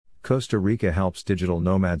Costa Rica helps digital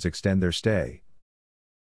nomads extend their stay.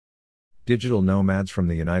 Digital nomads from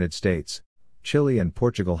the United States, Chile and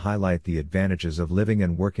Portugal highlight the advantages of living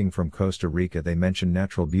and working from Costa Rica. They mention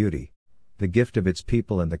natural beauty, the gift of its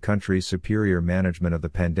people and the country's superior management of the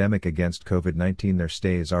pandemic against COVID-19. Their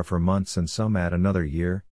stays are for months and some add another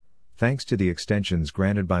year, thanks to the extensions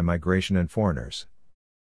granted by migration and foreigners.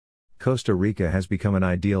 Costa Rica has become an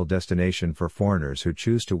ideal destination for foreigners who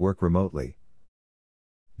choose to work remotely.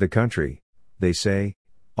 The country, they say,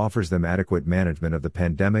 offers them adequate management of the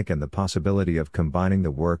pandemic and the possibility of combining the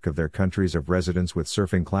work of their countries of residence with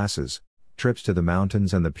surfing classes, trips to the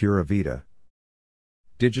mountains and the Pura Vida.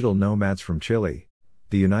 Digital nomads from Chile,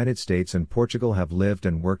 the United States and Portugal have lived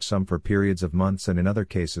and worked some for periods of months and in other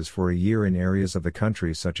cases for a year in areas of the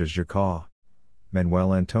country such as Chacao,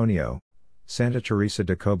 Manuel Antonio, Santa Teresa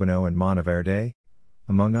de Cobano and Monteverde,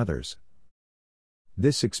 among others.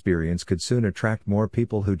 This experience could soon attract more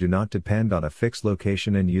people who do not depend on a fixed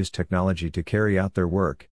location and use technology to carry out their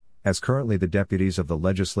work, as currently the deputies of the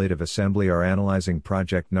Legislative Assembly are analyzing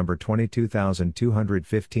project number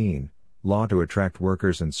 22,215, law to attract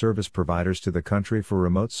workers and service providers to the country for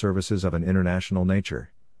remote services of an international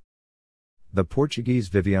nature. The Portuguese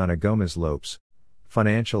Viviana Gomes Lopes,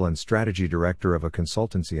 financial and strategy director of a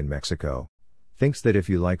consultancy in Mexico, thinks that if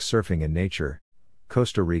you like surfing and nature,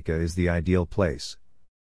 Costa Rica is the ideal place.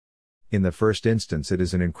 In the first instance, it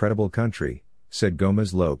is an incredible country, said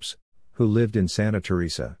Gomes Lopes, who lived in Santa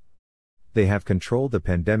Teresa. They have controlled the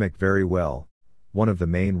pandemic very well, one of the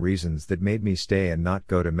main reasons that made me stay and not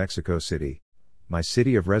go to Mexico City, my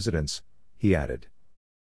city of residence, he added.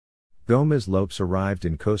 Gomes Lopes arrived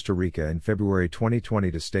in Costa Rica in February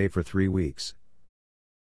 2020 to stay for 3 weeks.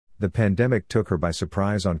 The pandemic took her by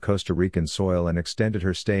surprise on Costa Rican soil and extended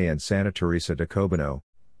her stay in Santa Teresa de Cobano,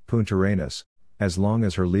 Punta Arenas, as long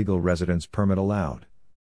as her legal residence permit allowed.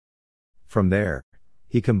 From there,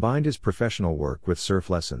 he combined his professional work with surf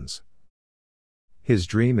lessons. His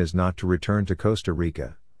dream is not to return to Costa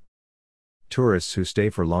Rica. Tourists who stay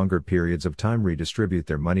for longer periods of time redistribute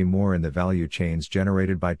their money more in the value chains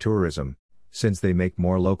generated by tourism, since they make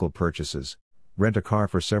more local purchases, rent a car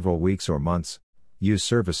for several weeks or months, use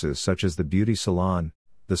services such as the beauty salon,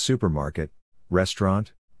 the supermarket,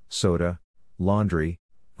 restaurant, soda, laundry,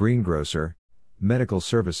 greengrocer, medical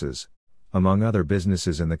services, among other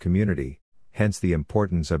businesses in the community, hence the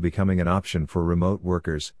importance of becoming an option for remote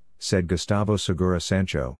workers, said Gustavo Segura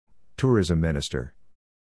Sancho, tourism minister.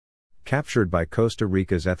 Captured by Costa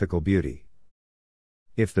Rica's ethical beauty.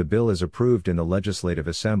 If the bill is approved in the Legislative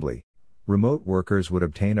Assembly, remote workers would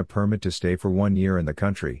obtain a permit to stay for 1 year in the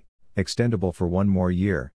country, extendable for 1 more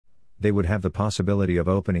year. They would have the possibility of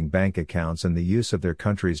opening bank accounts and the use of their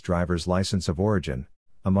country's driver's license of origin,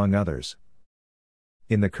 among others.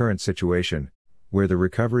 In the current situation, where the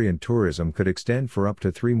recovery in tourism could extend for up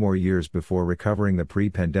to 3 more years before recovering the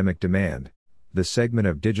pre-pandemic demand, the segment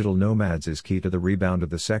of digital nomads is key to the rebound of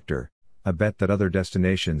the sector, a bet that other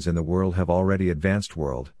destinations in the world have already advanced.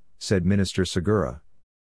 Said Minister Segura.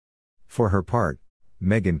 For her part,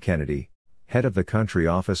 Megan Kennedy, head of the country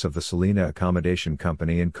office of the Salina Accommodation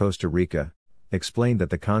Company in Costa Rica, explained that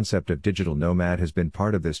the concept of digital nomad has been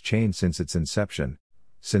part of this chain since its inception,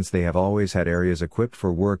 since they have always had areas equipped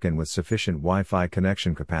for work and with sufficient Wi-Fi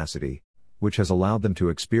connection capacity, which has allowed them to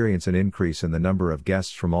experience an increase in the number of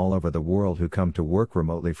guests from all over the world who come to work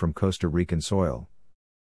remotely from Costa Rican soil.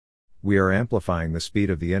 We are amplifying the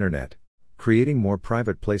speed of the internet, creating more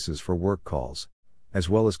private places for work calls, as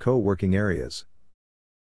well as co-working areas.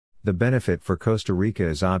 The benefit for Costa Rica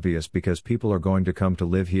is obvious because people are going to come to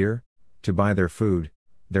live here, to buy their food,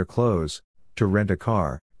 their clothes, to rent a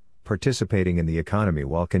car, participating in the economy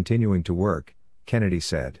while continuing to work, Kennedy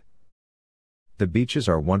said. The beaches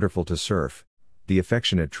are wonderful to surf, the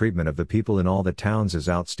affectionate treatment of the people in all the towns is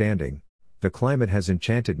outstanding, the climate has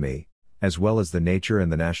enchanted me, as well as the nature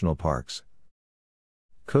and the national parks.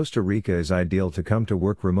 Costa Rica is ideal to come to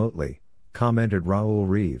work remotely, commented Raul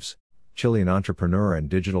Reeves, Chilean entrepreneur and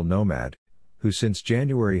digital nomad, who since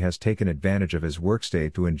January has taken advantage of his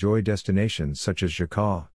workstay to enjoy destinations such as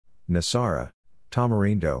Chacao, Nosara,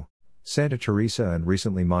 Tamarindo, Santa Teresa and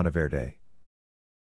recently Monteverde.